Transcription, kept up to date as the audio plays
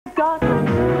got.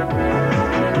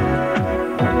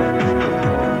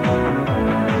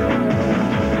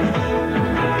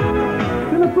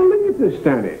 Gonna believe this,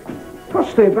 Danny. I'll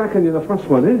stay back and you're the first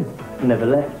one in. Never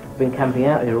left. Been camping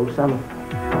out here all summer.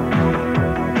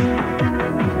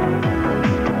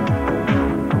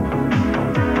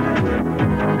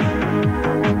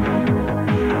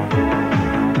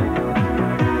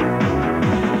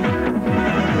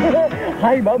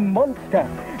 I'm a monster,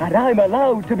 and I'm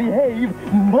allowed to behave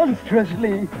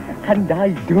monstrously, and I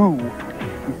do.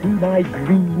 You see my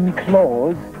green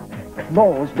claws?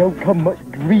 Claws don't come much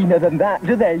greener than that,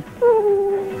 do they?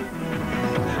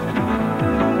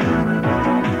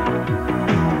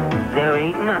 There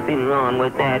ain't nothing wrong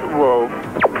with that wolf.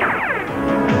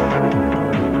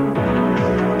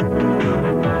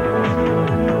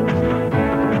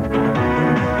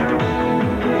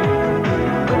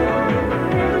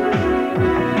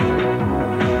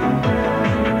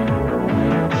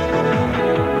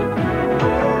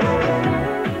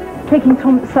 Taking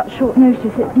Tom at such short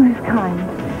notice, it's most kind.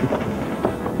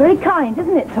 Very kind,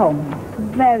 isn't it, Tom?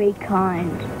 Very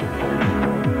kind.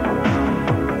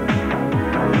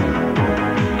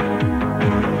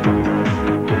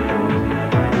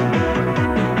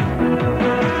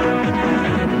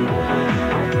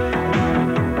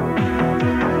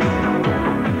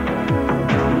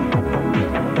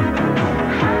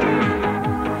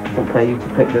 Okay, you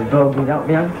pick the dog without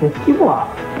me, Uncle. You what?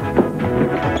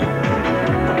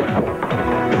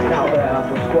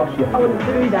 Squash you. I wouldn't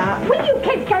do that. Will you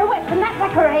kids go away from that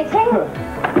decorating?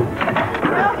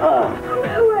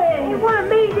 It weren't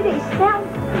me, did it, Stel?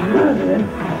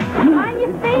 Mind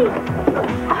your feet.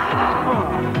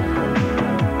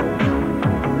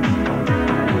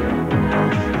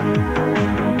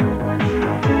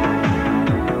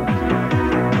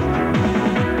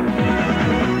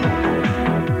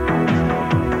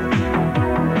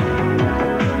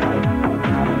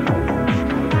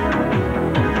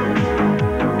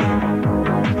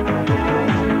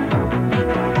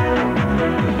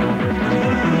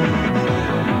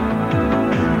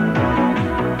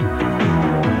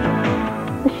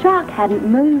 The shark hadn't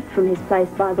moved from his place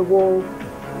by the wall.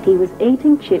 He was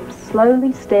eating chips,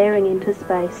 slowly staring into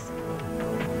space.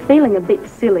 Feeling a bit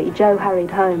silly, Jo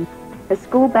hurried home, her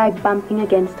school bag bumping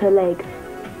against her leg.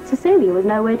 Cecilia was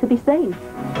nowhere to be seen.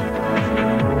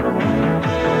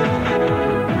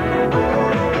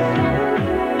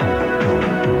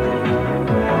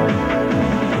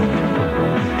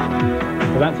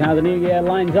 So that's how the new year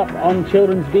lines up on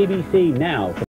Children's BBC now.